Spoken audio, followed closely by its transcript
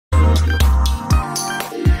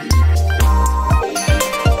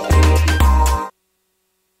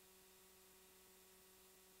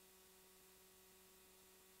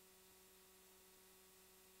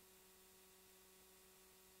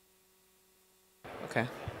Okay.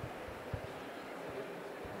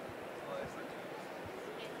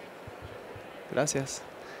 Gracias.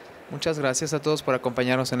 Muchas gracias a todos por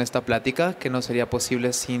acompañarnos en esta plática, que no sería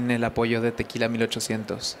posible sin el apoyo de Tequila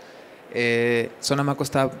 1800. Sonamaco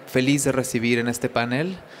está feliz de recibir en este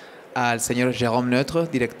panel al señor Jérôme Neutres,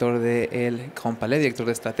 director del Grand Palais, director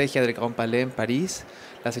de estrategia del Grand Palais en París,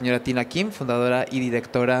 la señora Tina Kim, fundadora y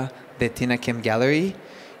directora de Tina Kim Gallery,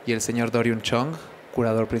 y el señor Doryun Chong,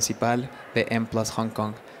 curador principal de M+ Hong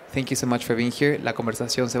Kong. Thank you so much for being here. La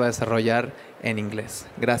conversación se va a desarrollar en inglés.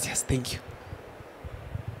 Gracias. Thank you.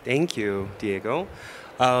 Thank you, Diego.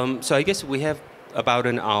 So I guess we have about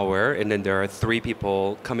an hour, and then there are three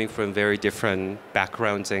people coming from very different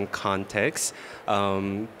backgrounds and contexts.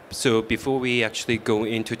 So before we actually go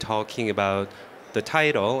into talking about the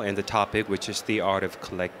title and the topic, which is the art of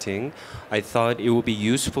collecting, I thought it would be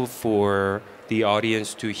useful for the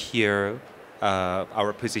audience to hear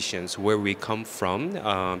our positions, where we come from,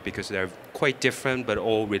 because they're quite different but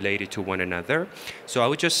all related to one another. So I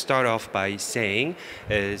would just start off by saying,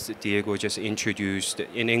 as Diego just introduced,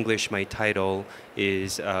 in English my title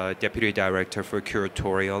is Deputy Director for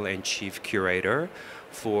Curatorial and Chief Curator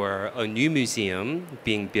for a new museum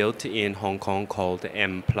being built in Hong Kong called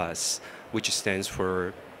M+, which stands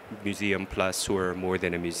for Museum Plus, or More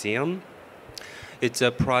Than a Museum. It's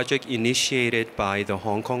a project initiated by the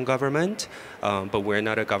Hong Kong government, but we're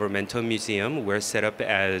not a governmental museum. We're set up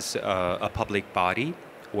as a public body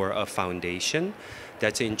or a foundation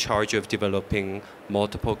that's in charge of developing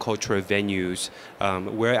multiple cultural venues.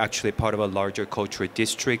 We're actually part of a larger cultural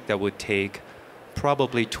district that would take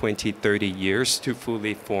probably 20, 30 years to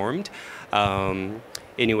fully formed.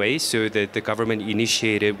 Anyway, so the government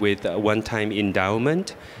initiated with a one-time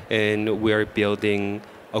endowment, and we're building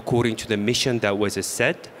according to the mission that was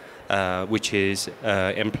set, which is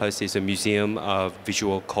M+ is a museum of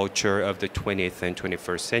visual culture of the 20th and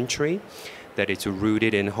 21st century, that it's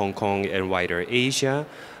rooted in Hong Kong and wider Asia,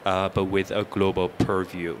 but with a global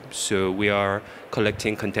purview. So we are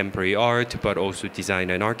collecting contemporary art, but also design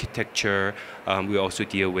and architecture. We also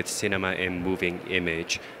deal with cinema and moving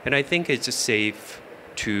image. And I think it's safe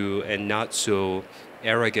to, and not so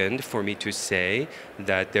arrogant for me to say,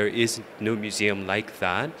 that there is no museum like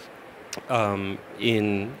that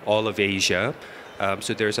in all of Asia.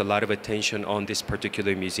 So there's a lot of attention on this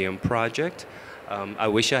particular museum project. I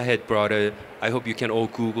wish I had brought I hope you can all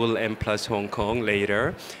Google M+ Hong Kong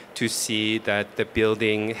later to see that the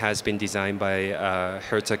building has been designed by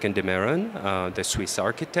Herzog and de Meuron, the Swiss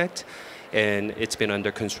architect, and it's been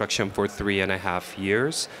under construction for 3.5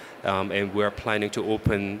 years. And we're planning to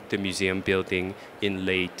open the museum building in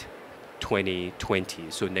late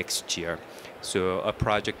 2020, so next year. So a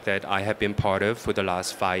project that I have been part of for the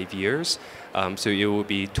last 5 years. So it will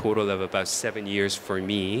be a total of about 7 years for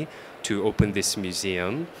me to open this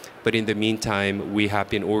museum. But in the meantime, we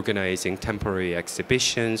have been organizing temporary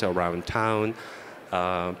exhibitions around town,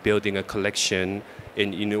 building a collection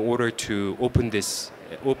in order to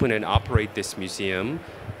open and operate this museum,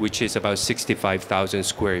 which is about 65,000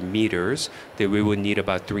 square meters, that we will need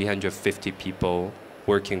about 350 people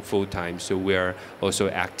working full-time. So we're also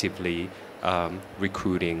actively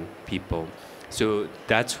recruiting people. So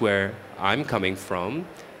that's where I'm coming from.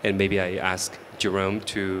 And maybe I ask Jérôme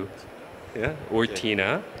to, or okay.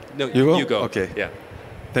 Tina. No, you go. Okay. Yeah.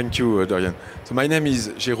 Thank you, Doryun. So my name is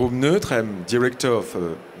Jérôme Neutres. I'm director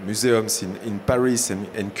of museums in Paris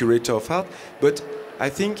and curator of art. But I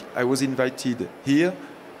think I was invited here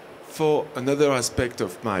for another aspect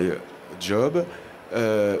of my job,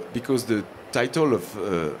 because the title of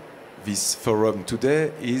this forum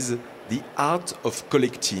today is The Art of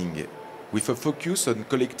Collecting, with a focus on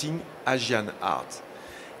collecting Asian art.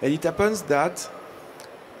 And it happens that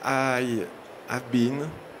I have been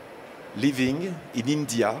living in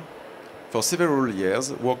India for several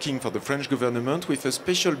years, working for the French government with a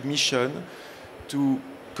special mission to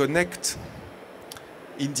connect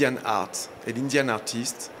Indian art and Indian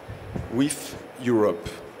artists with Europe.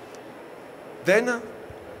 Then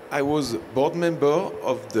I was board member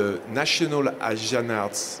of the National Asian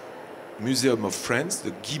Arts Museum of France,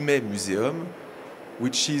 the Guimet Museum,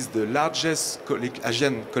 which is the largest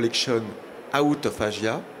Asian collection out of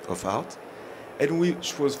Asia of art, and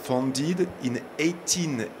which was founded in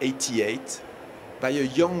 1888 by a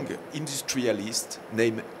young industrialist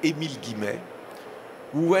named Émile Guimet,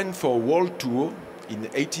 who went for a world tour in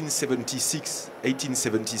 1876,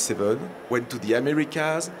 1877, went to the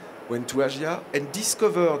Americas, went to Asia, and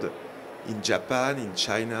discovered in Japan, in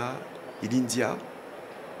China, in India,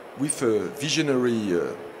 with a visionary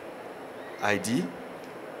idea,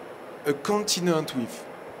 a continent with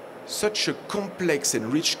such a complex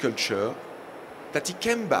and rich culture that he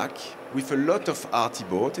came back with a lot of art he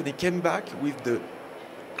bought, and he came back with the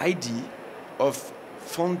idea of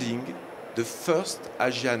founding the first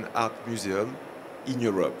Asian art museum in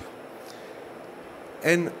Europe.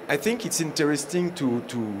 And I think it's interesting to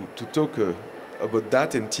talk about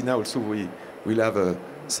that, and Tina also will have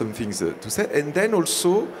some things to say. And then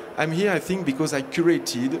also, I'm here, I think, because I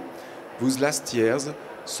curated those last years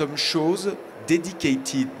some shows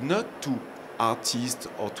dedicated not to artists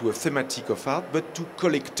or to a thematic of art, but to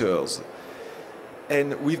collectors.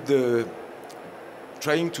 And with the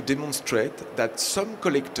trying to demonstrate that some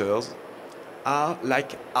collectors are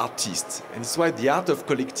like artists. And it's why the art of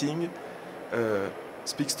collecting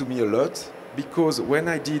speaks to me a lot, because when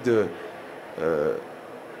I did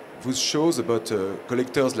those shows about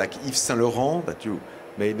collectors like Yves Saint Laurent, that you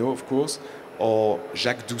may know, of course, or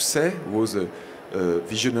Jacques Doucet, who was a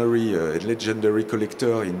visionary, legendary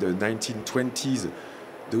collector in the 1920s,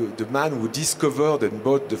 the man who discovered and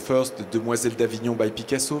bought the first Demoiselle d'Avignon by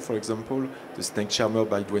Picasso, for example, the Snake Charmer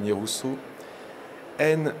by Douanier Rousseau.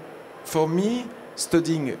 And for me,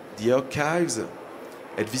 studying the archives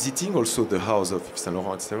and visiting also the house of Yves Saint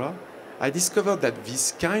Laurent, etc., I discovered that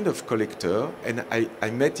this kind of collector, and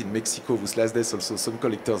I met in Mexico those last days also some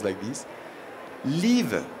collectors like this,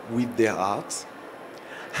 live with their art,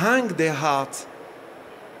 hang their art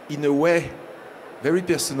in a way very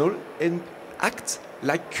personal, and act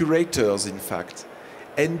like curators, in fact,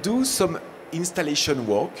 and do some installation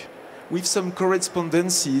work with some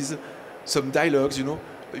correspondences, some dialogues. You know,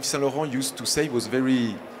 Yves Saint Laurent used to say he was a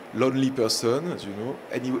very lonely person, as you know,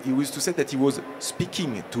 and he used to say that he was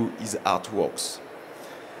speaking to his artworks.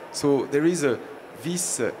 So there is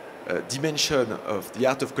this dimension of the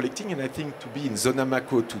art of collecting, and I think to be in Zona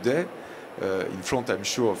Mako today, in front, I'm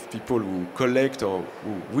sure, of people who collect or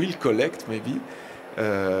who will collect, maybe,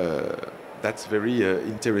 that's very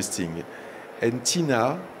interesting. And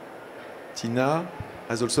Tina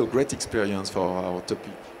has also great experience for our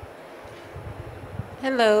topic.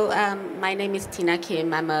 Hello, my name is Tina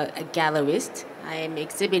Kim. I'm a gallerist. I am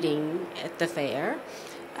exhibiting at the fair.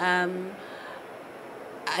 I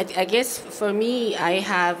guess for me, I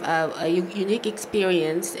have a unique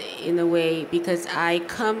experience in a way because I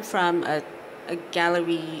come from a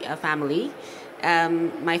gallery family.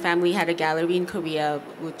 My family had a gallery in Korea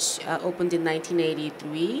which opened in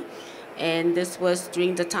 1983. And this was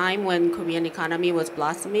during the time when Korean economy was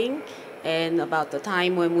blossoming, and about the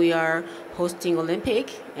time when we are hosting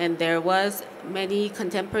Olympic, and there was many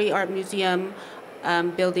contemporary art museum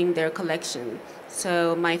building their collection.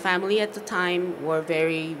 So my family at the time were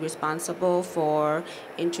very responsible for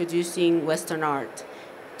introducing Western art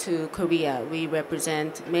to Korea. We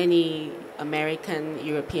represent many American,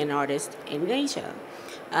 European artists in Asia.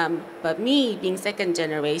 But me, being second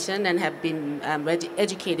generation and have been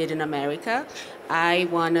educated in America, I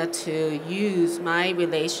wanted to use my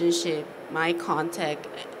relationship, my contact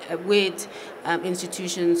with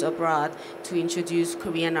institutions abroad to introduce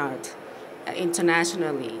Korean art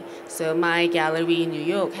internationally. So my gallery in New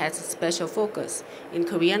York has a special focus in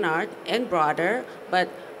Korean art and broader, but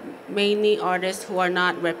mainly artists who are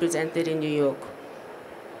not represented in New York.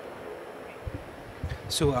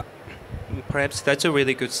 So perhaps that's a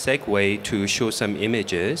really good segue to show some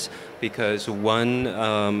images, because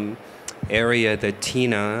one area that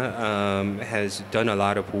Tina has done a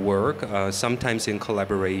lot of work, sometimes in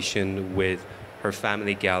collaboration with her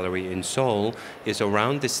family gallery in Seoul, is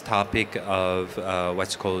around this topic of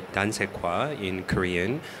what's called dansekwa in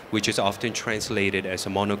Korean, which is often translated as a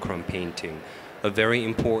monochrome painting. A very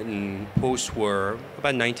important post-war,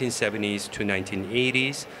 about 1970s to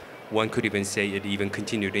 1980s. One could even say it even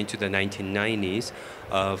continued into the 1990s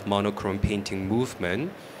of monochrome painting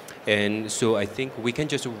movement. And so I think we can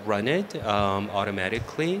just run it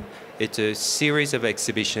automatically. It's a series of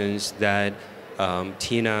exhibitions that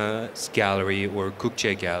Tina's gallery or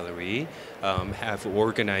Gukje Gallery have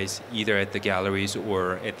organized either at the galleries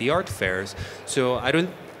or at the art fairs. So I don't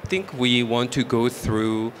think we want to go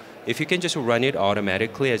through. If you can just run it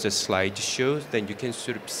automatically as a slideshow, then you can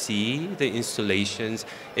sort of see the installations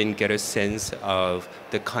and get a sense of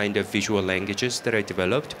the kind of visual languages that I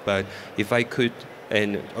developed. But if I could,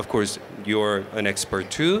 and of course you're an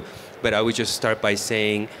expert too, but I would just start by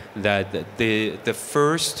saying that the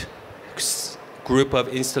first group of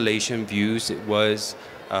installation views was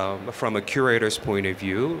from a curator's point of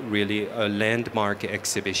view, really a landmark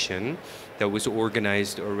exhibition that was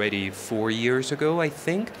organized already 4 years ago, I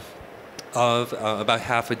think, of about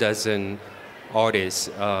half a dozen artists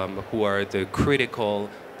who are the critical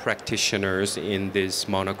practitioners in this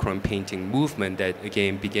monochrome painting movement that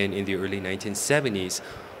again began in the early 1970s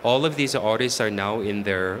All of these artists are now in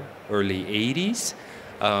their early 80s.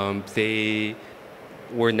 They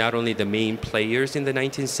were not only the main players in the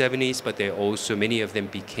 1970s, but they also, many of them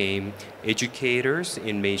became educators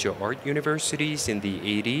in major art universities in the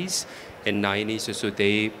 80s and 90s. So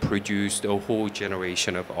they produced a whole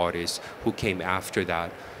generation of artists who came after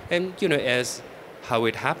that. And, you know, as how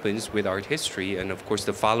it happens with art history, and of course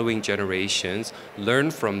the following generations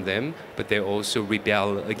learn from them, but they also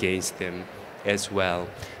rebel against them as well.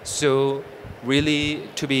 So really,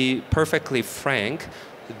 to be perfectly frank,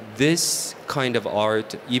 this kind of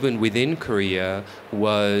art, even within Korea,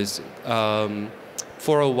 was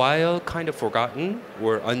for a while kind of forgotten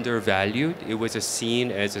or undervalued. It was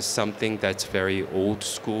seen as something that's very old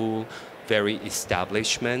school, very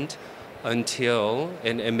establishment, until,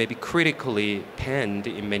 and maybe critically panned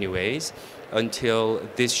in many ways, until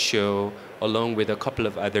this show, along with a couple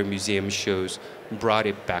of other museum shows, brought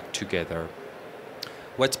it back together.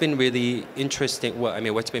 What's been really interesting, well, I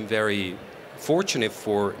mean, what's been very fortunate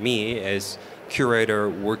for me as curator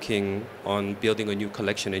working on building a new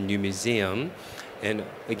collection, a new museum, and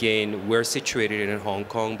again, we're situated in Hong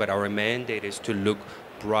Kong, but our mandate is to look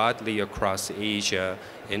broadly across Asia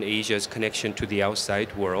and Asia's connection to the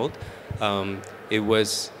outside world. It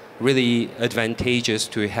was really advantageous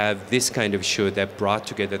to have this kind of show that brought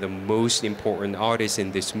together the most important artists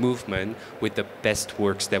in this movement with the best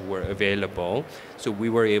works that were available. So we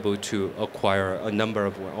were able to acquire a number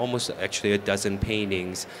of, almost actually a dozen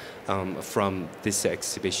paintings from this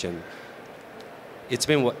exhibition. It's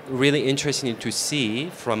been really interesting to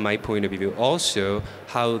see, from my point of view, also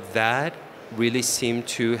how that really seemed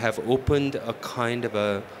to have opened a kind of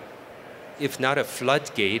a, if not a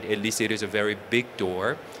floodgate, at least it is a very big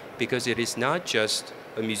door, because it is not just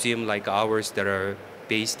a museum like ours that are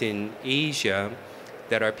based in Asia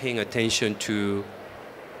that are paying attention to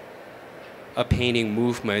a painting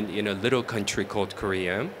movement in a little country called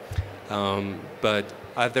Korea, but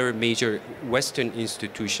other major Western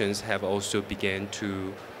institutions have also began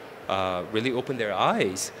to really open their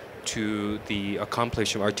eyes to the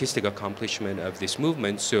artistic accomplishment of this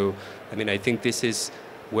movement. So, I mean, I think this is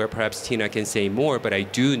where perhaps Tina can say more, but I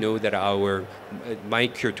do know that my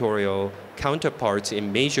curatorial counterparts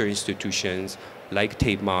in major institutions like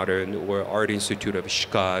Tate Modern or Art Institute of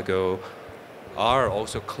Chicago are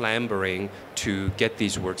also clamoring to get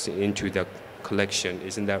these works into the collection.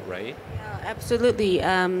 Isn't that right? Yeah, absolutely.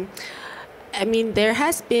 I mean, there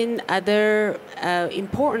has been other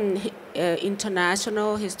important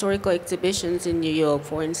international historical exhibitions in New York.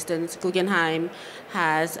 For instance, Guggenheim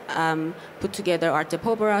has put together Arte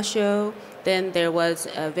Povera show. Then there was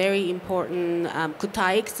a very important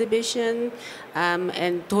Kutai exhibition.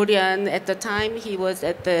 And Doryun, at the time, he was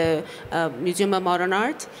at the Museum of Modern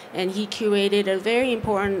Art, and he curated a very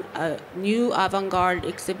important new avant-garde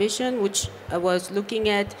exhibition, which was looking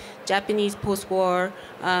at Japanese post-war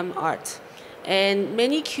art. And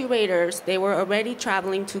many curators, they were already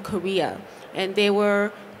traveling to Korea, and they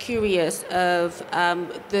were curious of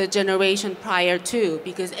the generation prior to,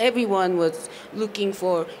 because everyone was looking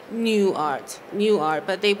for new art,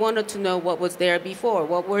 but they wanted to know what was there before,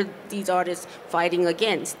 what were these artists fighting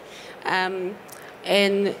against.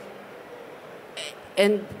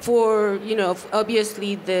 And for, you know,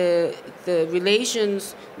 obviously the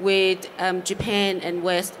relations with Japan and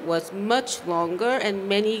West was much longer, and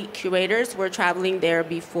many curators were traveling there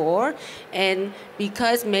before. And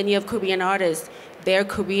because many of Korean artists, their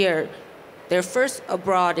career, their first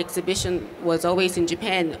abroad exhibition was always in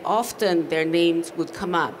Japan, often their names would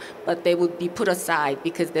come up, but they would be put aside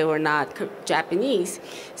because they were not Japanese.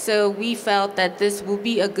 So we felt that this would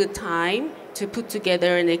be a good time to put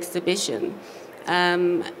together an exhibition.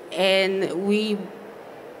 And we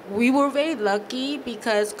were very lucky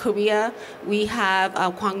because Korea, we have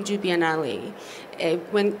Gwangju Biennale.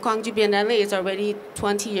 When Gwangju Biennale is already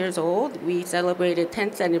 20 years old, we celebrated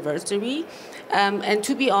 10th anniversary. And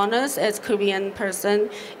to be honest, as Korean person,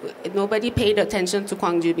 nobody paid attention to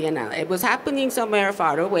Gwangju Biennale. It was happening somewhere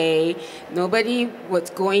far away. Nobody was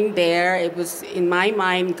going there. It was, in my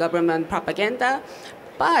mind, government propaganda.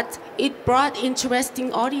 But it brought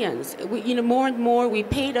interesting audience. More and more we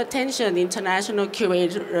paid attention. International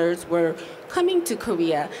curators were coming to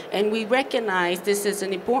Korea, and we recognized this is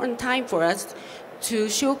an important time for us to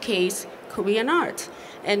showcase Korean art.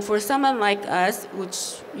 And for someone like us,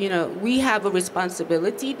 which, we have a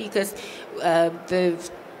responsibility because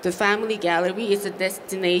the family gallery is a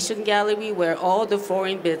destination gallery where all the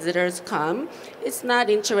foreign visitors come. It's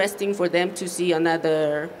not interesting for them to see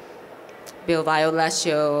another Bill Viola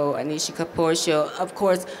show, Anishi Kapoor show. Of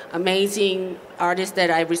course, amazing artists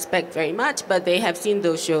that I respect very much, but they have seen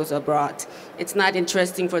those shows abroad. It's not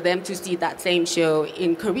interesting for them to see that same show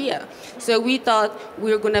in Korea. So we thought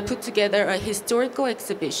we were going to put together a historical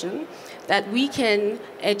exhibition that we can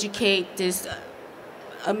educate these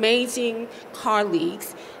amazing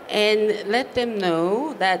colleagues and let them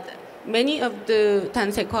know that many of the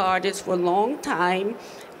Tansekwa artists for a long time,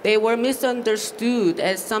 they were misunderstood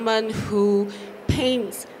as someone who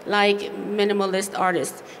paints like minimalist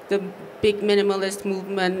artists, the big minimalist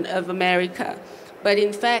movement of America. But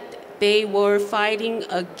in fact, they were fighting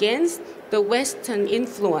against the Western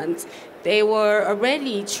influence. They were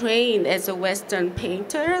already trained as a Western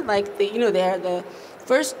painter, like they are the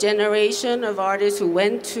first generation of artists who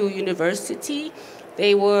went to university.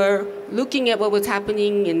 They were looking at what was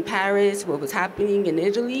happening in Paris, what was happening in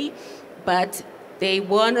Italy, but they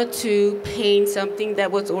wanted to paint something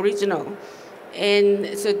that was original.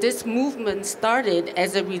 And so this movement started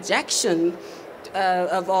as a rejection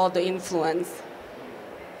of all the influence.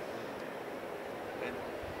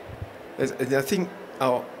 And I think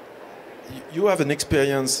you have an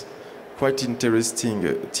experience quite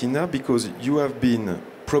interesting, Tina, because you have been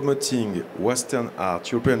promoting Western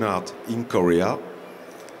art, European art in Korea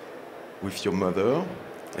with your mother,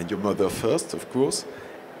 and your mother first, of course,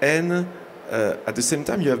 and at the same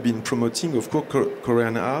time you have been promoting, of course,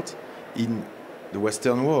 Korean art in the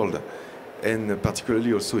Western world, and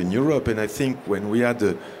particularly also in Europe. And I think when we had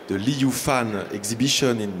the Liu Fan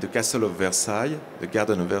exhibition in the Castle of Versailles, the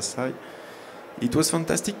Garden of Versailles, it was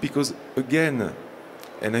fantastic because, again,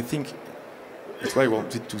 and I think that's why I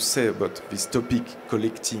wanted to say about this topic,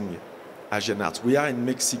 collecting Asian arts. We are in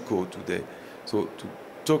Mexico today, so to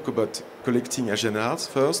talk about collecting Asian arts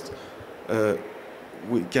first,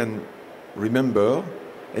 we can remember,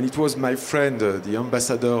 and it was my friend, the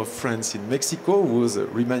ambassador of France in Mexico, who was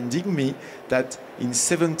reminding me that in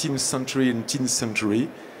 17th century and 18th century,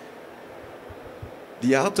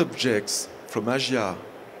 the art objects from Asia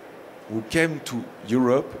who came to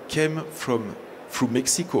Europe came through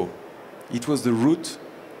Mexico. It was the route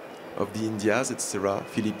of the Indias, etc.,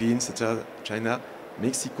 Philippines, etc., China,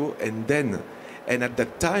 Mexico, and at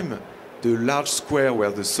that time, the large square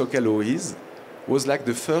where the Zócalo is was like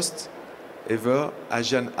the first ever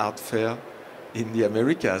Asian art fair in the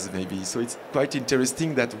Americas, maybe. So it's quite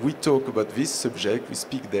interesting that we talk about this subject, we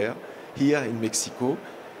speak there, here in Mexico,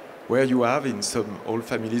 where you have in some old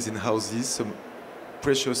families and houses some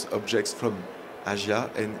precious objects from Asia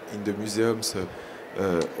and in the museums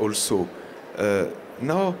also.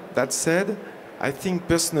 Now, that said, I think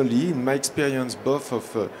personally, in my experience both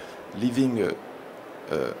of living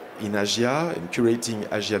in Asia and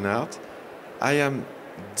curating Asian art, I am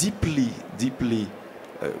deeply, deeply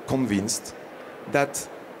convinced that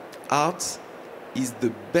art is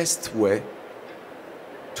the best way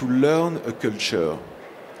to learn a culture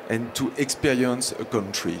and to experience a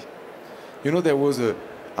country. You know, there was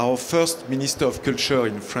our first Minister of Culture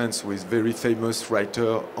in France, who is very famous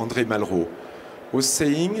writer, André Malraux, was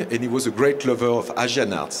saying, and he was a great lover of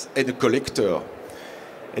Asian arts and a collector,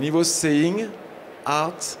 and he was saying,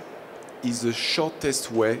 art is the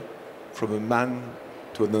shortest way from a man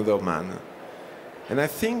to another man. And I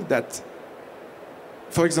think that,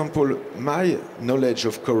 for example, my knowledge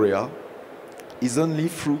of Korea is only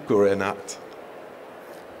through Korean art.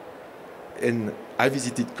 And I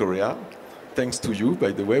visited Korea, thanks to you,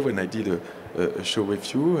 by the way, when I did a show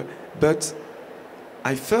with you. But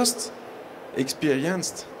I first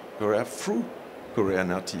experienced Korea through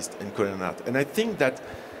Korean artists and Korean art. And I think that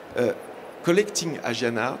collecting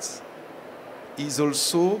Asian arts is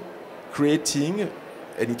also creating,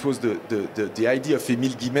 and it was the idea of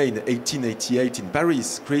Émile Guimet in 1888 in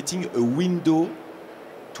Paris, creating a window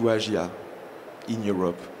to Asia in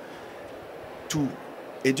Europe, to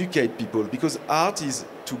educate people, because art is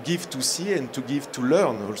to give to see and to give to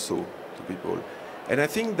learn also to people. And I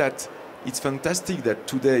think that it's fantastic that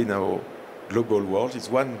today in our global world, is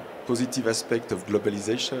one positive aspect of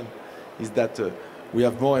globalization, is that we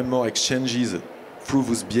have more and more exchanges through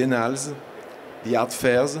those biennales, the art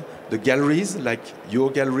fairs, the galleries, like your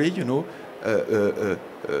gallery, you know,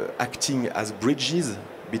 acting as bridges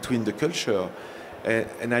between the culture.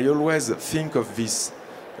 And I always think of this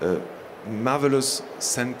marvelous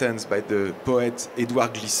sentence by the poet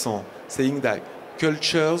Édouard Glissant, saying that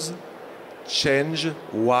cultures change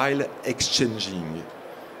while exchanging.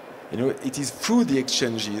 You know, it is through the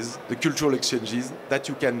exchanges, the cultural exchanges, that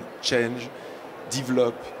you can change,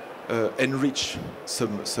 develop, enrich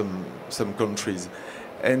some countries.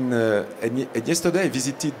 And yesterday I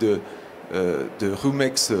visited the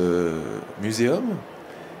Rumex Museum,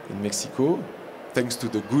 in Mexico, thanks to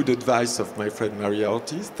the good advice of my friend Maria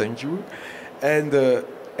Ortiz. Thank you.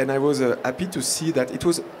 And I was happy to see that it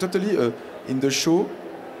was totally in the show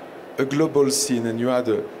a global scene, and you had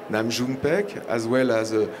Nam June-paik as well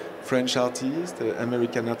as a French artist,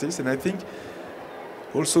 American artist, and I think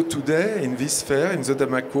also today in this fair in the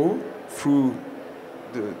Damaco, through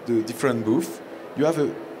the different booths, you have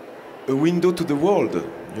a window to the world,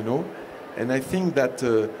 you know, and I think that,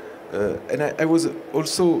 and I was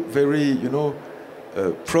also very, you know,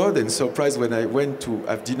 proud and surprised when I went to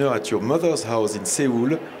have dinner at your mother's house in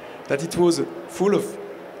Seoul, that it was full of,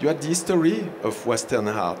 you had the history of Western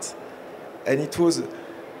art, and it was,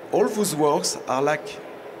 all those works are like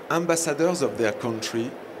ambassadors of their country,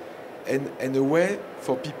 and a way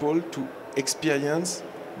for people to experience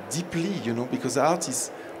deeply, you know, because art is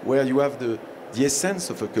where you have the essence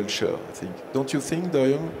of a culture, I think. Don't you think,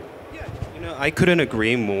 Doryun? Yeah, you know, I couldn't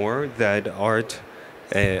agree more that art,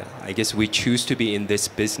 I guess we choose to be in this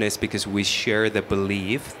business because we share the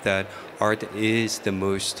belief that art is the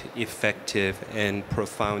most effective and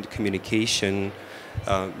profound communication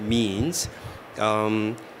means.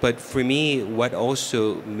 But for me, what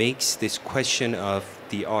also makes this question of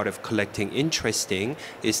the art of collecting interesting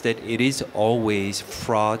is that it is always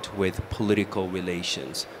fraught with political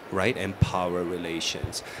relations, right, and power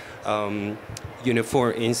relations. You know,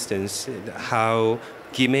 for instance, how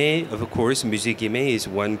Guimet, of course, Musée Guimet is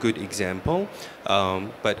one good example,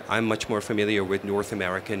 but I'm much more familiar with North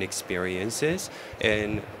American experiences,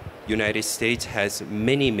 and United States has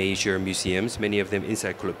many major museums, many of them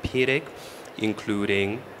encyclopedic,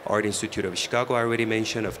 including Art Institute of Chicago, I already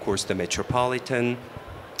mentioned, of course, the Metropolitan,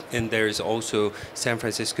 and there's also San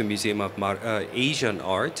Francisco Museum of Asian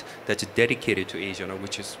Art that's dedicated to Asian art,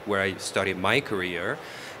 which is where I started my career.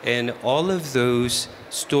 And all of those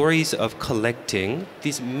stories of collecting,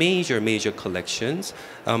 these major collections,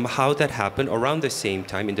 how that happened around the same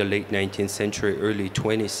time in the late 19th century, early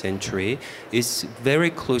 20th century, is very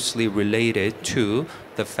closely related to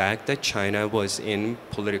the fact that China was in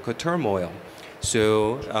political turmoil.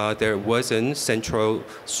 So there wasn't central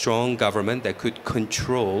strong government that could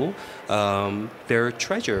control their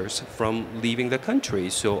treasures from leaving the country.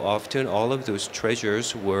 So often all of those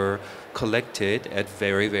treasures were collected at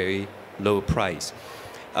very low price.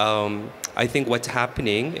 I think what's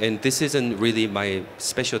happening, and this isn't really my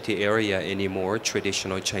specialty area anymore,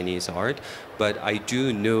 traditional Chinese art, but I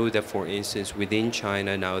do know that, for instance, within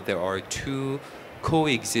China now there are two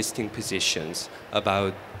coexisting positions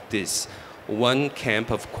about this. One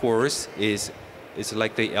camp, of course, is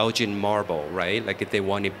like the Elgin marble, right? Like if they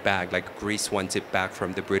want it back, like Greece wants it back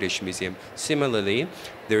from the British Museum. Similarly,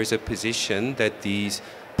 there is a position that these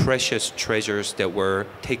precious treasures that were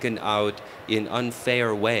taken out in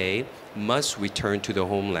unfair way must return to the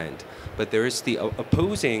homeland. But there is the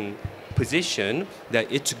opposing position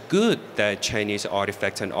that it's good that Chinese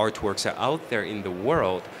artifacts and artworks are out there in the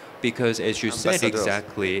world because, as you said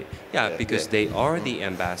exactly, because they are the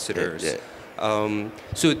ambassadors.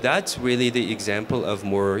 So that's really the example of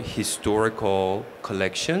more historical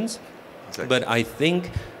collections. Exactly. But I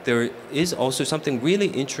think there is also something really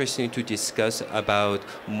interesting to discuss about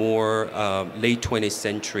more late 20th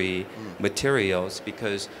century materials,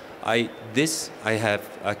 because I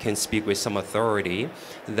can speak with some authority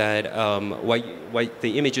that what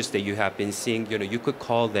the images that you have been seeing, you know, you could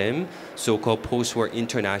call them so-called post-war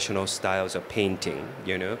international styles of painting,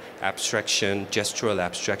 you know, abstraction, gestural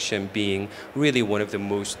abstraction being really one of the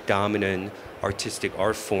most dominant artistic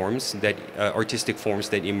forms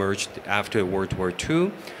that emerged after World War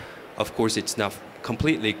II. Of course, it's not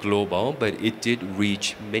completely global, but it did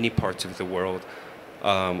reach many parts of the world.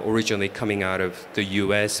 Originally coming out of the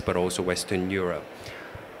US, but also Western Europe.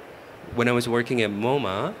 When I was working at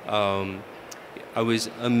MoMA, I was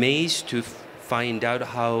amazed to find out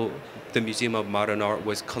how the Museum of Modern Art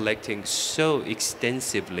was collecting so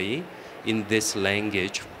extensively in this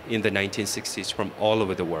language in the 1960s from all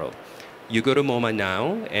over the world. You go to MoMA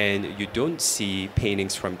now and you don't see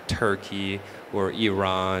paintings from Turkey or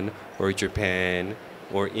Iran or Japan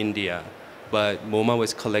or India, but MoMA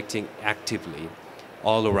was collecting actively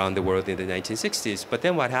all around the world in the 1960s. But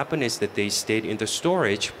then what happened is that they stayed in the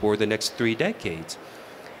storage for the next 3 decades.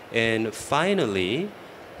 And finally,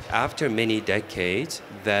 after many decades,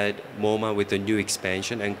 that MoMA with the new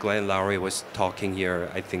expansion, and Glenn Lowry was talking here,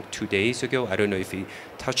 I think 2 days ago, I don't know if he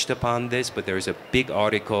touched upon this, but there's a big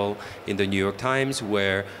article in the New York Times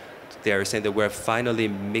where they're saying that we're finally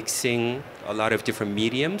mixing a lot of different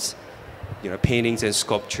mediums, you know, paintings and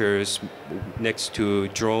sculptures next to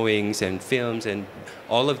drawings and films, and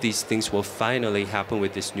all of these things will finally happen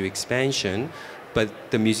with this new expansion but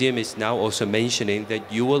the museum is now also mentioning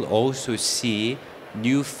that you will also see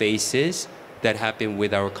new faces that have been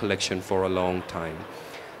with our collection for a long time.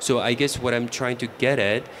 So I guess what I'm trying to get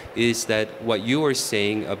at is that what you are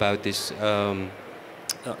saying about this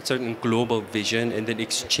certain global vision and then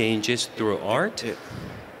exchanges through art,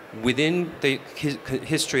 within the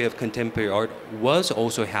history of contemporary art was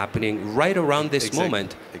also happening right around this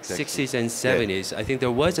moment, 60s and 70s. I think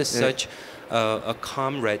there was such a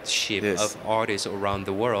comradeship of artists around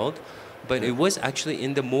the world, but it was actually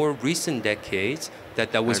in the more recent decades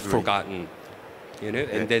that was forgotten, you know,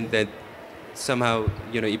 and then that somehow,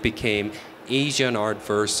 you know, it became Asian art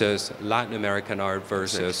versus Latin American art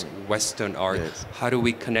versus Western art. How do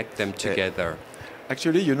we connect them together?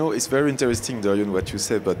 Actually, you know, it's very interesting, Doryun, what you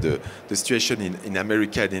said about the situation in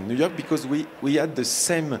America and in New York, because we had the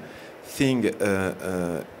same thing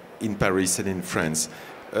in Paris and in France.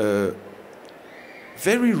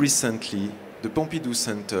 Very recently, the Pompidou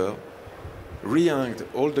Center re-hanged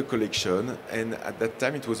all the collection, and at that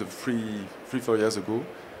time, it was 3-4 years ago,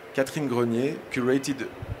 Catherine Grenier curated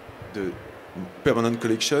the permanent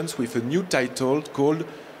collections with a new title called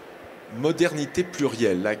Modernité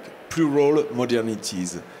plurielle, like plural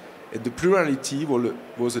modernities. And the plurality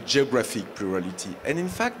was a geographic plurality. And in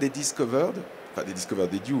fact, they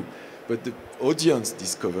knew, but the audience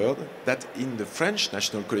discovered that in the French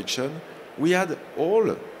National Collection, we had all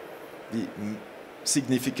the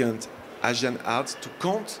significant Asian arts to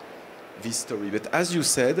count this story. But as you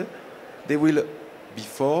said, they would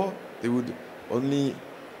only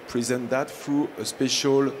present that through a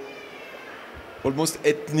special, almost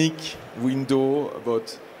ethnic window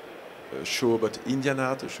about a show about Indian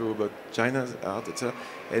art, a show about China's art, etc.,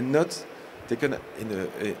 and not taken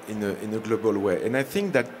in a global way. And I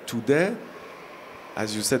think that today,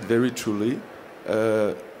 as you said very truly,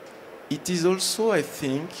 it is also, I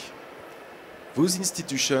think, those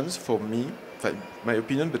institutions, for me, my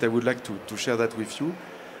opinion, but I would like to share that with you,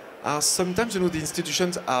 are sometimes, you know, the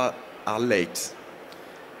institutions are late.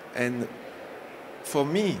 And for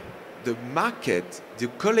me, the market, the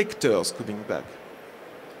collectors coming back,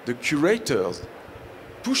 the curators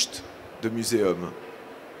pushed the museum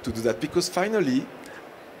to do that, because finally,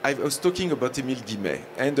 I was talking about Émile Guimet,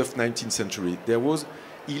 end of 19th century.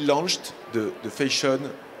 He launched the fashion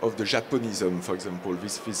of the Japonism, for example,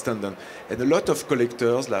 this standard. And a lot of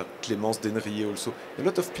collectors, like Clémence Denrier also, a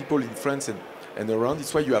lot of people in France and around.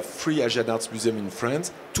 It's why you have 3 Asian Arts Museums in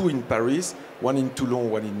France, 2 in Paris, 1 in Toulon,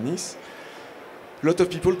 1 in Nice. A lot of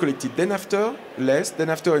people collected. Then after, less. Then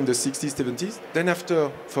after in the 60s, 70s. Then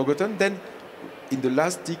after, forgotten. Then in the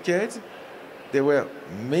last decade, there were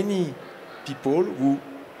many people who,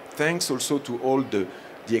 thanks also to all the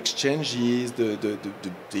exchanges, the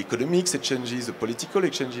economics exchanges, the political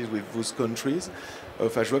exchanges with those countries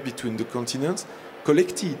of Asia between the continents,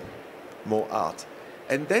 collected more art.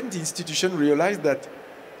 And then the institution realized that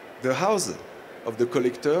the house of the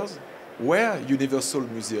collectors were universal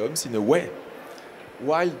museums in a way,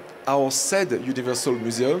 while our said universal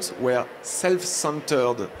museums were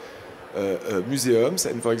self-centered museums.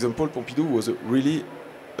 And for example, Pompidou was really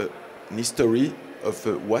an history of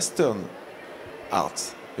Western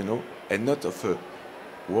art, you know, and not of a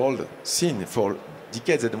world scene for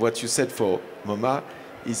decades. And what you said for MoMA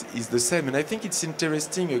is the same. And I think it's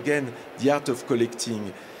interesting, again, the art of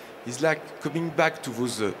collecting is like coming back to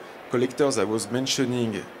those collectors I was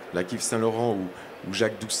mentioning, like Yves Saint Laurent ou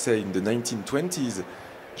Jacques Doucet in the 1920s.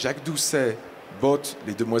 Jacques Doucet bought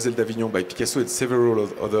Les Demoiselles d'Avignon by Picasso and several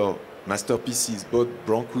other masterpieces, bought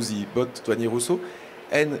Brancusi, bought Douanier Rousseau,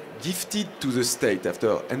 and gifted to the state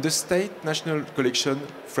after. And the state, National Collection,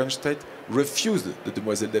 French state, refused the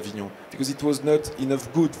Demoiselles d'Avignon because it was not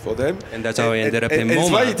enough good for them. And that's how we ended up in MoMA. And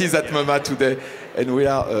that's why it is at MoMA today. And we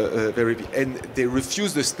are very big. And they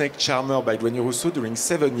refused the Snake Charmer by Douanier Rousseau during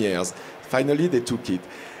 7 years. Finally, they took it.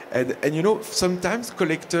 And you know, sometimes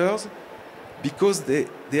collectors, because they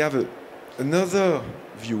have another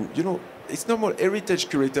view, you know, it's normal. Heritage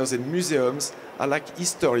curators and museums are like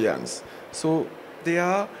historians. So they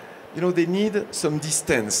are, you know, they need some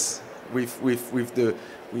distance with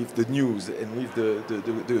the news and with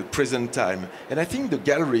the present time. And I think the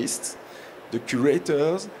gallerists, the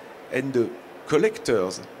curators, and the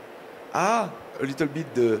collectors are a little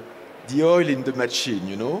bit the oil in the machine,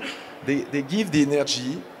 you know. They give the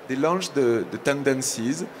energy, they launch the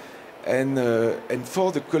tendencies, and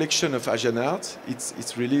for the collection of Asian art,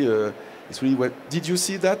 it's really what. Did you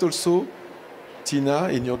see that also, Tina,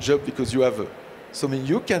 in your job? Because you have something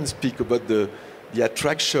you can speak about the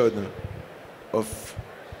attraction of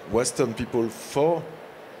Western people for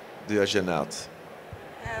the Asian art.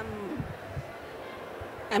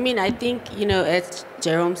 I mean, I think, as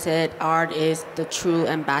Jerome said, art is the true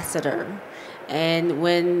ambassador. And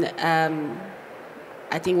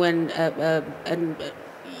I think when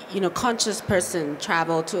a conscious person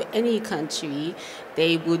travel to any country,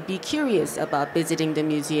 they would be curious about visiting the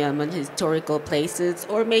museum and historical places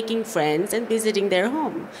or making friends and visiting their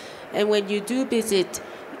home. And when you do visit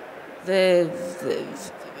the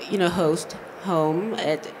host home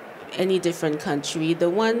at any different country, the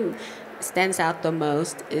one stands out the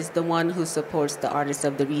most is the one who supports the artists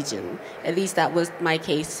of the region. At least that was my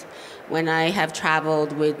case when I have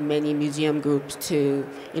traveled with many museum groups to,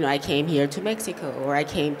 I came here to Mexico, or I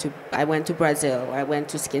went to Brazil, or I went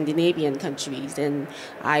to Scandinavian countries, and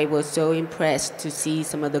I was so impressed to see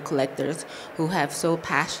some of the collectors who have so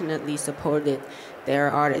passionately supported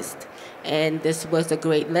their artists. And this was a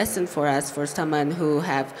great lesson for us, for someone who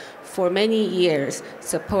have for many years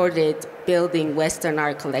supported building Western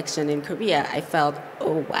art collection in Korea. I felt,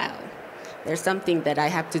 oh wow, there's something that I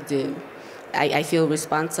have to do. I feel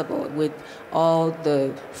responsible with all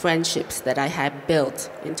the friendships that I have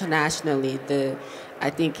built internationally. I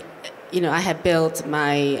think, I have built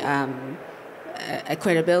my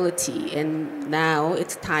credibility, and now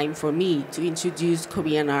it's time for me to introduce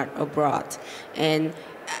Korean art abroad. And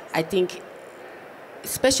I think,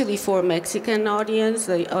 especially for Mexican audience,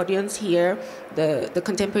 the audience here, the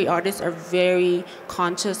contemporary artists are very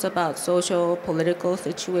conscious about social, political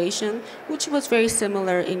situation, which was very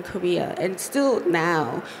similar in Korea. And still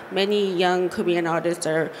now, many young Korean artists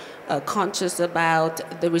are conscious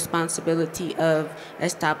about the responsibility of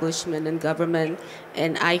establishment and government.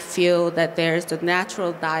 And I feel that there's a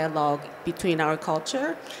natural dialogue between our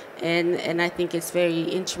culture. And I think it's very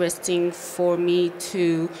interesting for me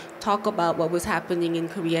to talk about what was happening in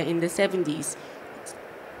Korea in the 70s.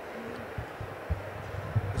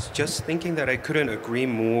 I was just thinking that I couldn't agree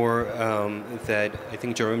more that I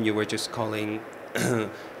think, Jerome, you were just calling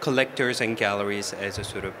collectors and galleries as a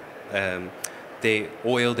sort of, they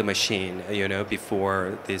oil the machine,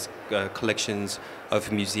 before these collections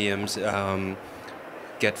of museums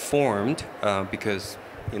get formed, because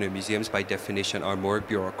museums by definition are more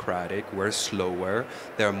bureaucratic, we're slower,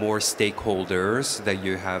 there are more stakeholders that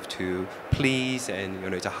you have to please, and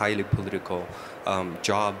it's a highly political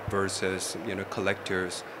job versus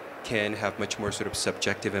collectors can have much more sort of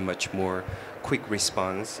subjective and much more quick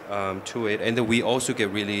response to it. And then we also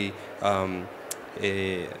get really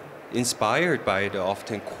inspired by the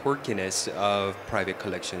often quirkiness of private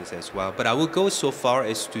collections as well. But I would go so far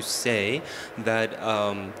as to say that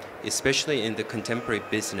especially in the contemporary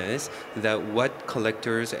business, that what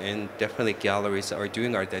collectors and definitely galleries are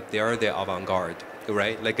doing are that they are the avant-garde,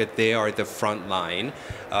 right? Like they are the front line.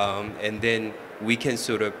 And then we can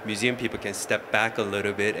sort of, museum people can step back a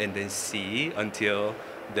little bit and then see until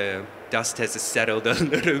the dust has settled a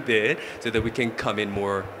little bit so that we can come in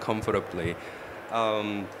more comfortably.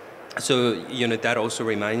 So, that also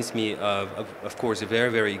reminds me of course, a very,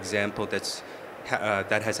 very example that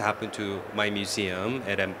has happened to my museum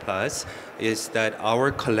at M+, is that our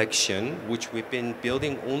collection, which we've been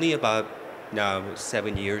building only about now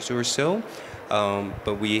 7 years or so,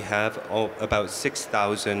 but we have about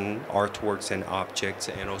 6,000 artworks and objects,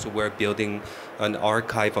 and also we're building an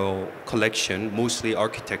archival collection, mostly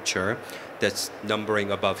architecture, that's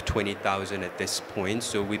numbering above 20,000 at this point.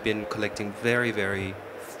 So we've been collecting very, very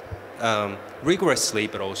rigorously,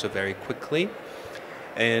 but also very quickly.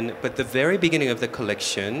 But the very beginning of the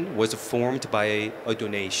collection was formed by a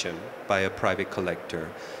donation by a private collector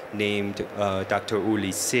named Dr.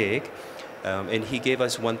 Uli Sig, and he gave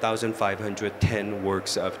us 1,510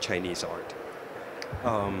 works of Chinese art.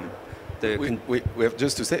 We have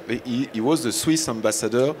just to say, he was the Swiss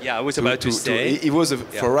ambassador. Yeah, I was about to say. He was a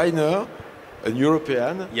foreigner, an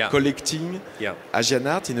European, collecting Asian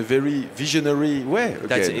art in a very visionary way.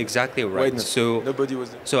 That's exactly right. Nobody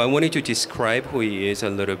was there. So I wanted to describe who he is a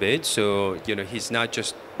little bit. So, he's not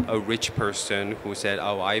just a rich person who said,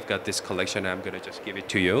 oh, I've got this collection, I'm going to just give it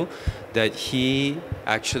to you. That he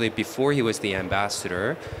actually, before he was the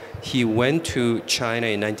ambassador, he went to China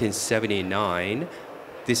in 1979.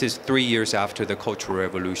 This is 3 years after the Cultural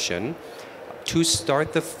Revolution, to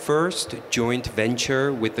start the first joint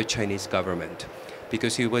venture with the Chinese government,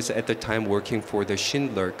 because he was at the time working for the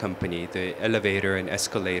Schindler Company, the elevator and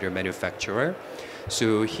escalator manufacturer.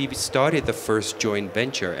 So he started the first joint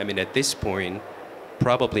venture. I mean, at this point,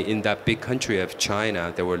 probably in that big country of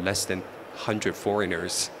China, there were less than 100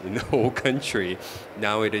 foreigners in the whole country.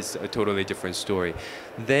 Now it is a totally different story.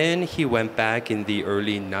 Then he went back in the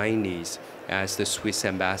early 90s as the Swiss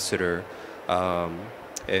ambassador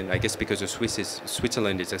And I guess because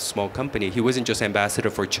Switzerland is a small company, he wasn't just ambassador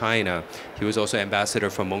for China, he was also ambassador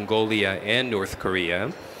for Mongolia and North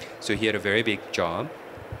Korea. So he had a very big job.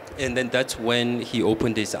 And then that's when he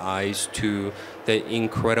opened his eyes to the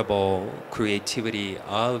incredible creativity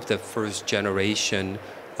of the first generation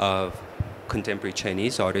of contemporary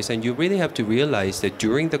Chinese artists. And you really have to realize that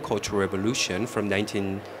during the Cultural Revolution from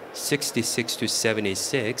 1966 to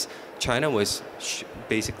 76, China was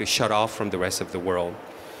basically shut off from the rest of the world.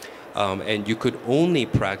 And you could only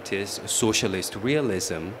practice socialist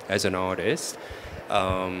realism as an artist.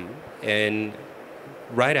 And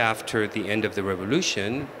right after the end of the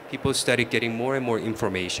revolution, people started getting more and more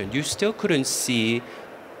information. You still couldn't see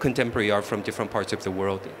contemporary art from different parts of the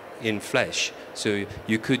world in flesh. So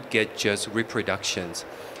you could get just reproductions,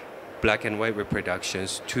 black and white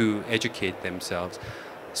reproductions, to educate themselves.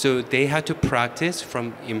 So they had to practice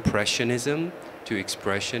from Impressionism to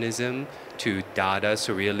Expressionism to Dada,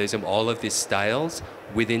 Surrealism, all of these styles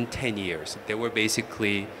within 10 years. They were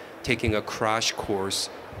basically taking a crash course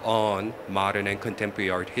on modern and contemporary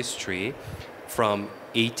art history from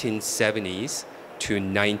 1870s to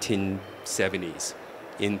 1970s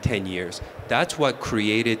in 10 years. That's what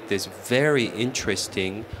created this very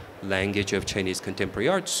interesting language of Chinese contemporary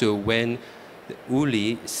art. So when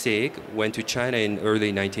Uli Sig went to China in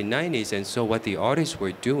early 1990s and saw what the artists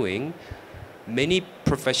were doing, many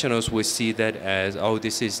professionals would see that as, oh,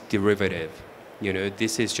 this is derivative. You know,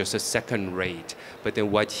 this is just a second rate. But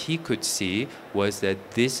then what he could see was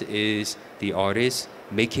that this is the artist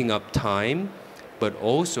making up time, but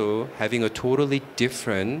also having a totally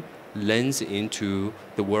different lens into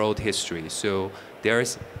the world history. So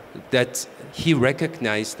he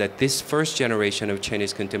recognized that this first generation of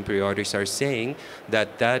Chinese contemporary artists are saying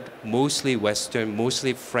that mostly Western,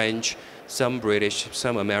 mostly French, some British,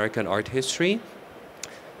 some American art history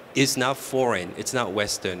is not foreign, it's not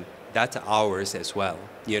Western. That's ours as well,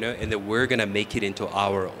 you know, and that we're going to make it into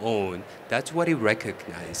our own. That's what he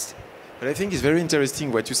recognized. But I think it's very interesting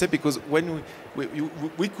what you said, because when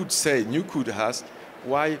we could say, and you could ask,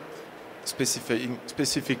 why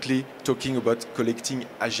specifically talking about collecting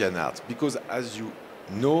Asian art? Because as you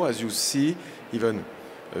know, as you see, even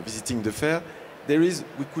visiting the fair,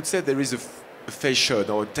 we could say there is a fashion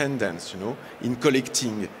or a tendency, you know, in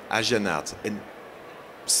collecting Asian art, and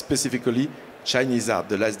specifically Chinese art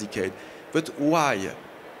the last decade. But why?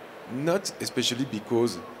 Not especially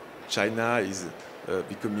because China is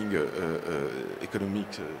becoming an economic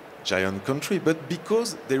giant country, but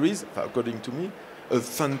because there is, according to me, a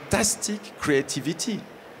fantastic creativity.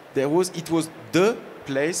 It was the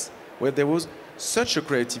place where there was such a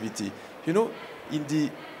creativity. You know, in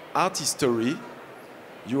the art history,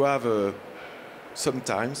 you have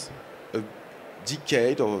sometimes a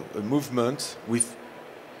decade or a movement with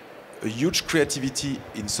a huge creativity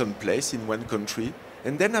in some place, in one country,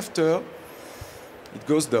 and then after it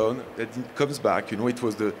goes down, then it comes back. You know, it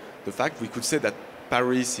was the fact we could say that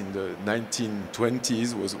Paris in the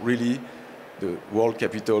 1920s was really the world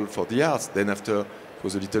capital for the arts. Then after it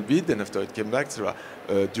was a little bit, then after it came back, etc.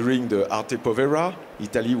 During the arte povera,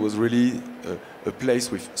 Italy was really a place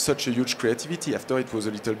with such a huge creativity. After it was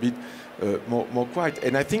a little bit more quiet.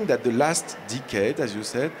 And I think that the last decade, as you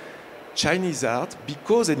said, Chinese art,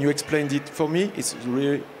 because, and you explained it, for me, it's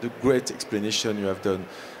really the great explanation you have done,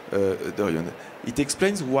 Doryun. It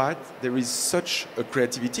explains why there is such a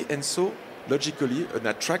creativity, and so, logically, an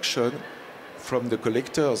attraction from the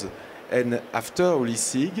collectors. And after Uli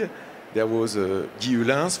Sig, there was Guy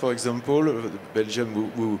Hulins, for example, the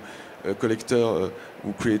Belgian collector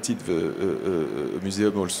who created a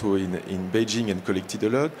museum also in Beijing and collected a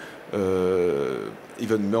lot.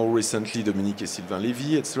 Even more recently, Dominique et Sylvain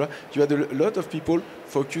Lévy, etc. You had a lot of people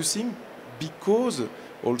focusing, because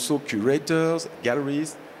also curators,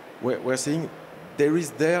 galleries were saying there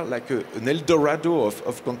is there like an El Dorado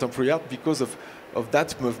of contemporary art because of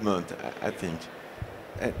that movement, I think.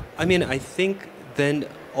 I mean, I think then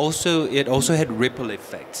it also had ripple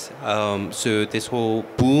effects. So this whole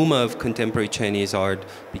boom of contemporary Chinese art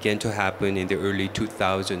began to happen in the early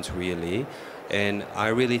 2000s, really. And I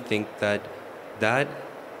really think that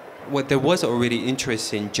there was already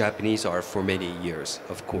interest in Japanese art for many years,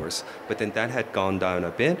 of course, but then that had gone down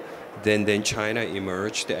a bit. Then China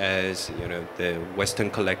emerged as, you know, the Western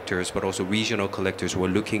collectors, but also regional collectors were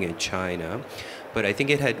looking at China. But I think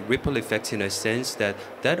it had ripple effects in a sense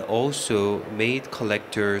that also made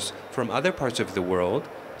collectors from other parts of the world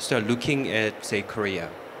start looking at, say, Korea.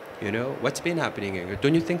 You know, what's been happening here?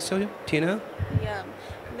 Don't you think so, Tina? Yeah.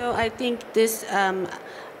 No, I think this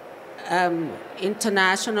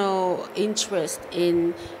international interest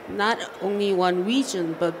in not only one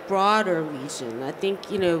region but broader region. I think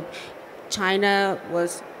China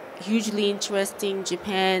was hugely interesting,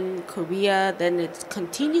 Japan, Korea, then it's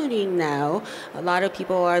continuing now. A lot of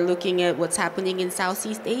people are looking at what's happening in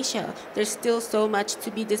Southeast Asia. There's still so much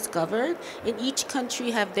to be discovered, and each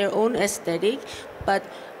country have their own aesthetic, but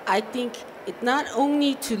I think it not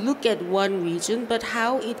only to look at one region, but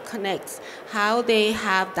how it connects, how they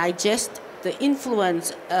have digest the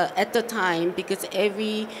influence at the time, because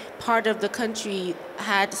every part of the country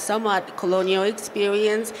had somewhat colonial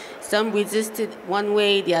experience. Some resisted one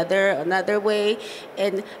way, the other another way,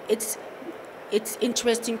 and it's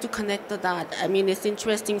interesting to connect the dot. I mean, it's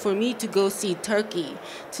interesting for me to go see Turkey,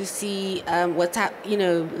 to see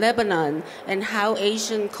Lebanon, and how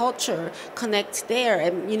Asian culture connects there,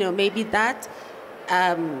 and maybe that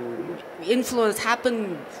influence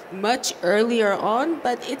happened much earlier on,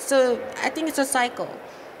 but I think it's a cycle.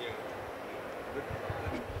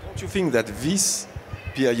 Don't you think that this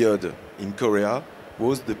period in Korea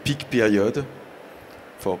was the peak period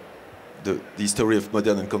for the history of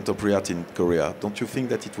modern and contemporary art in Korea? Don't you think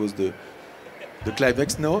that it was the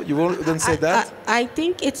climax? No? You wouldn't say that? I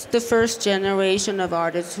think it's the first generation of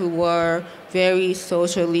artists who were very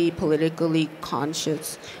socially, politically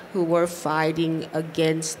conscious, who were fighting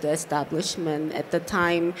against the establishment. At the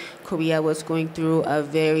time, Korea was going through a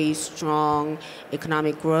very strong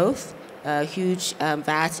economic growth, huge,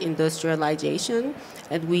 vast industrialization,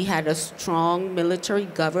 and we had a strong military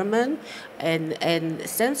government and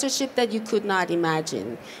censorship that you could not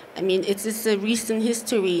imagine. I mean, it's just a recent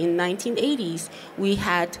history. In 1980s, we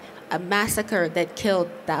had a massacre that killed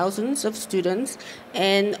thousands of students,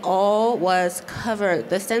 and all was covered.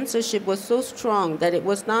 The censorship was so strong that it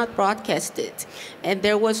was not broadcasted, and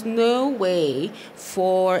there was no way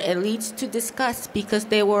for elites to discuss because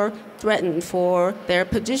they were threatened for their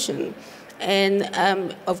position. And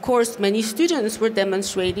of course, many students were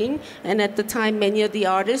demonstrating, and at the time, many of the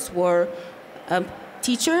artists were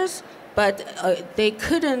teachers, but they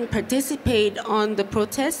couldn't participate on the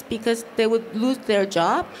protests because they would lose their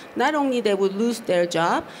job. Not only they would lose their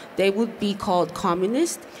job, they would be called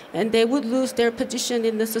communist, and they would lose their position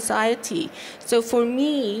in the society. So for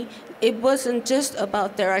me, it wasn't just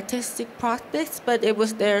about their artistic practice, but it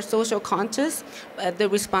was their social conscience, the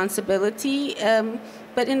responsibility,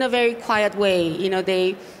 but in a very quiet way.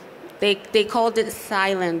 They called it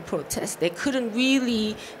silent protest. They couldn't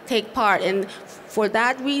really take part, and for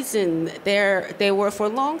that reason, they were for a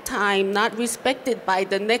long time not respected by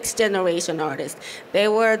the next generation artists. They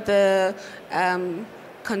were the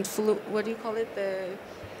what do you call it? They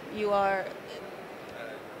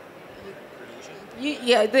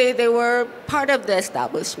were part of the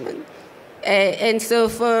establishment, and so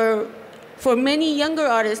for many younger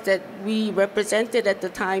artists that we represented at the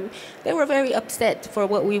time, they were very upset for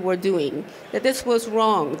what we were doing, that this was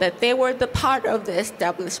wrong, that they were the part of the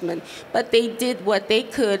establishment, but they did what they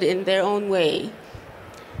could in their own way.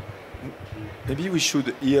 Maybe we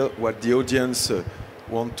should hear what the audience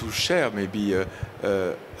want to share. Maybe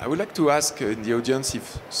I would like to ask in the audience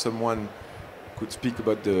if someone could speak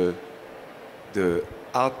about the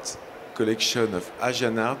art collection of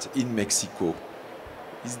Asian art in Mexico.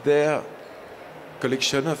 Is there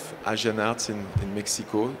collection of Asian arts in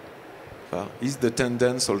Mexico? Is the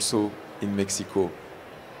tendency also in Mexico?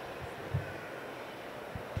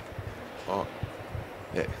 Oh,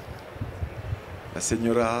 yeah. La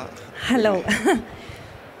señora. Hello.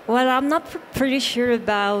 Well, I'm not pretty sure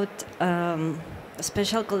about a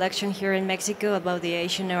special collection here in Mexico about the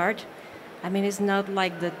Asian art. I mean, it's not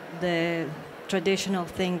like the traditional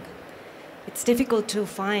thing. It's difficult to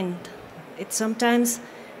find. It's sometimes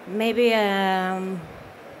maybe a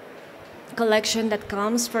collection that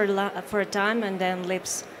comes for a time and then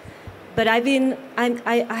leaves. But I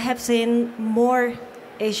have seen more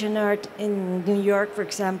Asian art in New York, for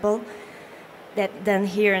example, than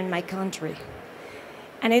here in my country.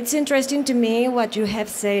 And it's interesting to me what you have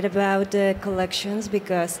said about the collections,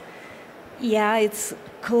 because, yeah, it's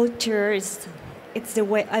culture. It's the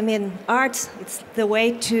way. I mean, art. It's the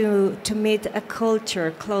way to meet a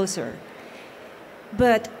culture closer.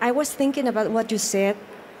 But I was thinking about what you said.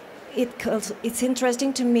 It's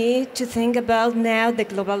interesting to me to think about now the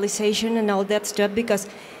globalization and all that stuff, because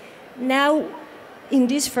now in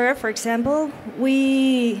this fair, for example,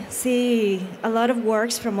 we see a lot of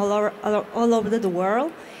works from all over the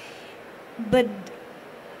world, but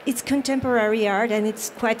it's contemporary art and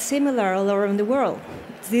it's quite similar all around the world.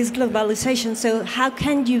 It's this globalization. So how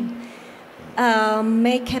can you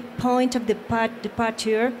make a point of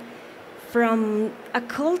departure from a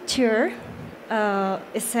culture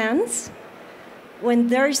essence when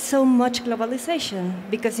there is so much globalization.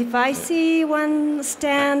 Because if I see one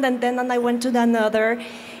stand and then I went to another,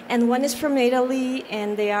 and one is from Italy,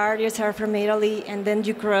 and the artists are from Italy, and then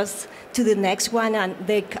you cross to the next one, and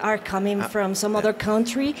they are coming from some other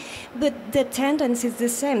country, but the tendency is the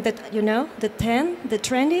same. That the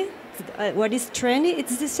trendy, what is trendy,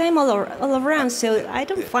 it's the same all around. So I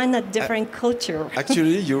don't find a different culture.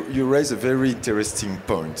 Actually, you raise a very interesting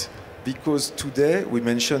point, because today we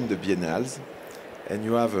mentioned the biennales, and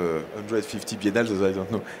you have 150 biennales, I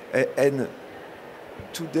don't know, and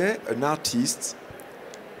today an artist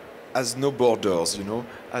has no borders, an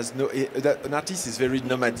artist is very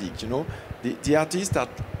nomadic, The artists are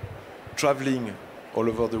traveling all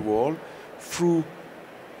over the world through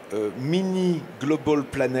mini global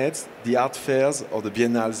planets, the art fairs or the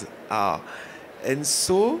biennales are. And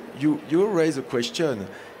so you raise a question.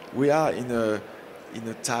 We are in a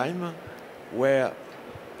time where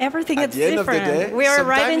everything at is the end different. of the day, We are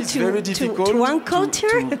arriving it's very difficult to one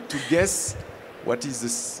culture. to guess what is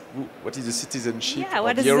the citizenship Yeah,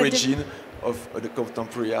 or the origin of the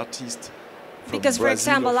contemporary artist. Because, for Brazil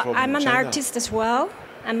example, or from I'm an China. artist as well.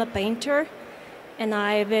 I'm a painter, and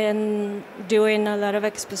I've been doing a lot of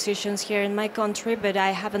expositions here in my country, but I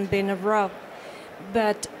haven't been abroad.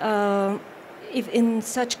 But if in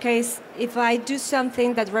such case, if I do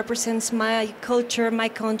something that represents my culture, my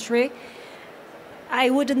country, I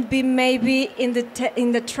wouldn't be maybe in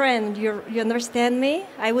the trend. You understand me?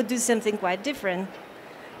 I would do something quite different,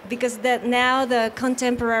 because now the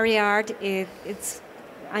contemporary art it's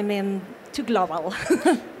too global.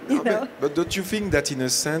 But don't you think that in a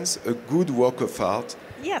sense a good work of art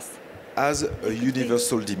Yes. has a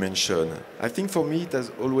universal dimension? I think for me it has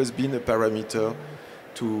always been a parameter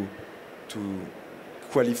to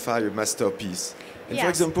qualify a masterpiece. And for Yes.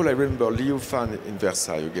 example, I remember Liu Fan in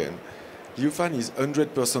Versailles again. Liu Fan is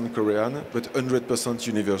 100% Korean, but 100%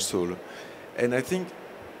 universal. And I think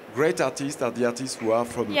great artists are the artists who are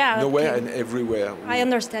from nowhere and everywhere. I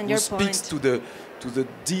understand your point. Who speaks to the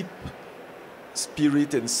deep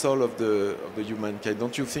spirit and soul of the humankind.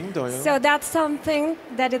 Don't you think, Doryun? So that's something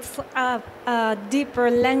that it's a deeper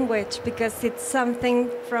language, because it's something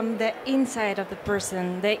from the inside of the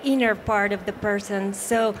person, the inner part of the person.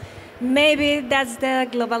 So maybe that's the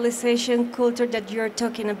globalization culture that you're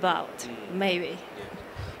talking about. Maybe.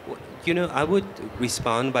 I would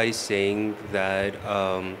respond by saying that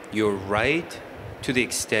you're right to the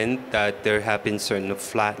extent that there have been certain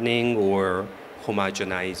flattening or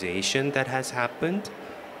homogenization that has happened.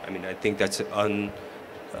 I think that's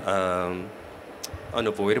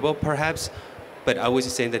unavoidable perhaps, but I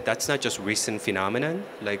was saying that that's not just recent phenomenon.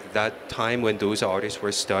 Like that time when those artists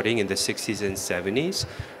were starting in the 60s and 70s,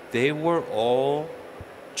 they were all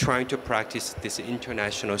trying to practice this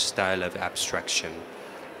international style of abstraction.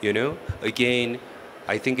 Again,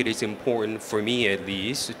 I think it is important for me at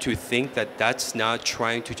least to think that that's not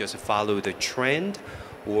trying to just follow the trend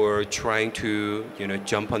or trying to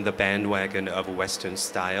jump on the bandwagon of Western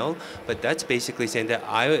style, but that's basically saying that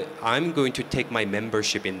I'm going to take my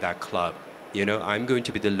membership in that club. I'm going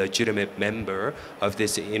to be the legitimate member of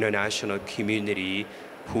this international community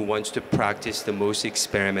who wants to practice the most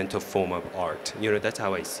experimental form of art. That's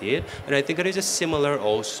how I see it. And I think it is similar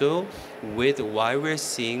also with why we're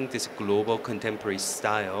seeing this global contemporary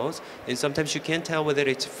styles. And sometimes you can't tell whether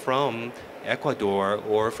it's from Ecuador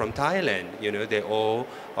or from Thailand. They all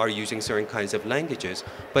are using certain kinds of languages.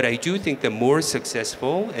 But I do think the more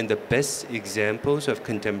successful and the best examples of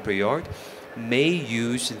contemporary art may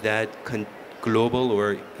use that global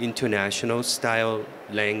or international style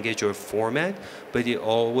language or format, but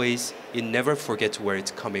it never forgets where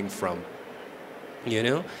it's coming from.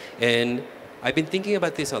 And I've been thinking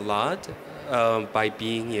about this a lot by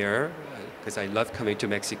being here, because I love coming to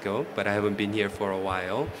Mexico, but I haven't been here for a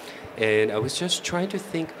while. And I was just trying to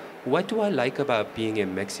think, what do I like about being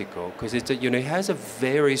in Mexico? Because it has a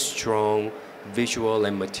very strong visual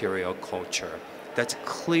and material culture that's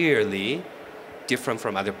clearly different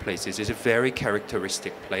from other places. It's a very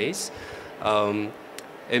characteristic place.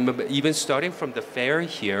 And even starting from the fair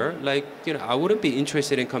here, I wouldn't be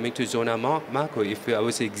interested in coming to Zona Maco if I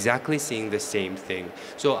was exactly seeing the same thing.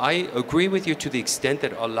 So I agree with you to the extent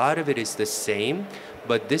that a lot of it is the same,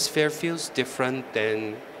 but this fair feels different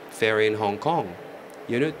than fair in Hong Kong.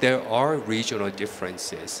 There are regional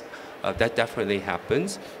differences. That definitely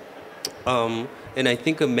happens. And I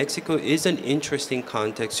think Mexico is an interesting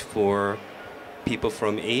context for people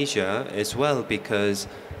from Asia as well, because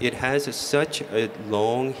it has such a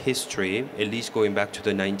long history, at least going back to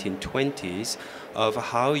the 1920s, of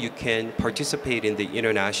how you can participate in the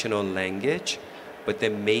international language, but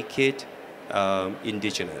then make it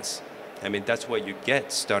indigenous. I mean, that's what you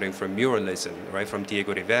get starting from muralism, right? From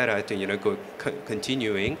Diego Rivera to,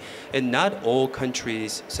 continuing. And not all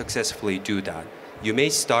countries successfully do that. You may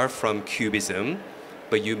start from Cubism,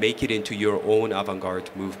 but you make it into your own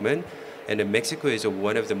avant-garde movement. And then Mexico is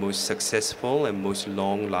one of the most successful and most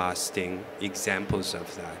long-lasting examples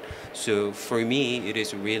of that. So for me, it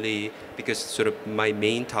is really, because sort of my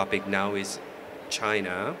main topic now is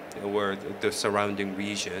China, or the surrounding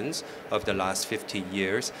regions of the last 50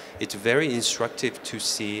 years, it's very instructive to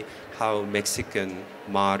see how Mexican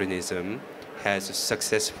modernism has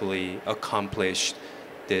successfully accomplished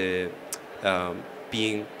the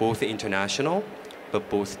being both international but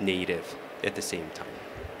both native at the same time.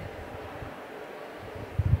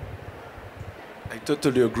 I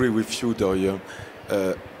totally agree with you, Doryun.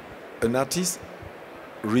 An artist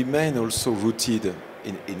remains also rooted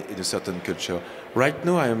in a certain culture. Right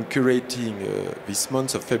now I am curating this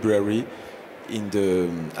month of February in the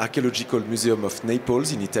Archaeological Museum of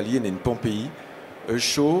Naples in Italy and in Pompeii, a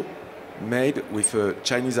show made with a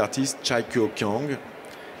Chinese artist, Chai Kuo-kyung,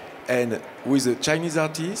 and with a Chinese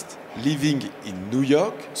artist living in New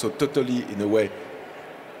York, so totally in a way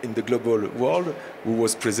in the global world, who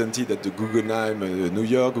was presented at the Guggenheim New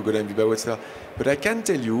York, Guggenheim Bilbao, etc. But I can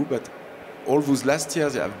tell you that all those last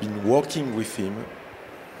years I've been working with him.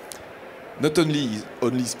 Not only is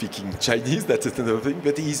only speaking Chinese, that's another thing,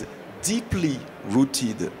 but he's deeply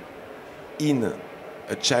rooted in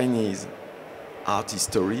a Chinese art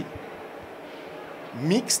history,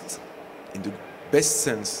 mixed, in the best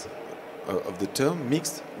sense of the term,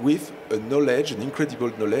 mixed with a knowledge, an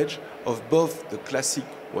incredible knowledge of both the classic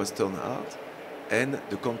Western art and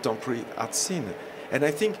the contemporary art scene. And I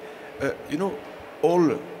think, all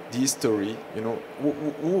the history,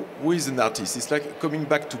 who is an artist? It's like coming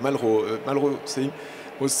back to Malraux. Malraux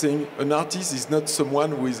was saying an artist is not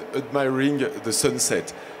someone who is admiring the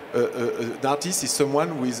sunset. An artist is someone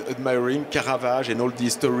who is admiring Caravage and all the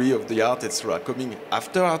history of the art, etc., coming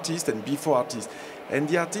after artists and before artists. And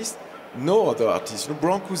the artists know other artists.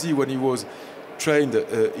 Brancusi, when he was trained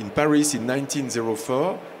in Paris in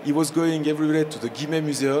 1904, he was going every day to the Guimet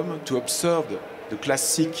Museum to observe the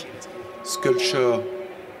classic sculpture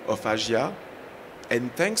of Asia,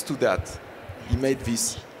 and thanks to that, he made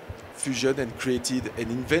this fusion and created and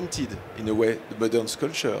invented, in a way, the modern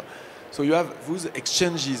sculpture. So you have those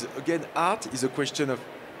exchanges. Again, art is a question of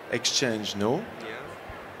exchange, no?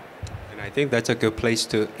 Yeah. And I think that's a good place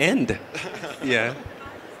to end. Yeah.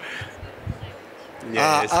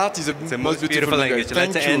 Art is the most beautiful language.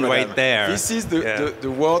 Let's end right there. This is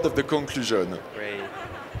the word of the conclusion. Great.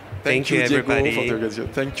 Thank you, everybody. Diego,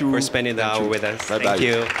 Thank you for spending the hour with us. Bye-bye. Thank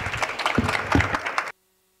you.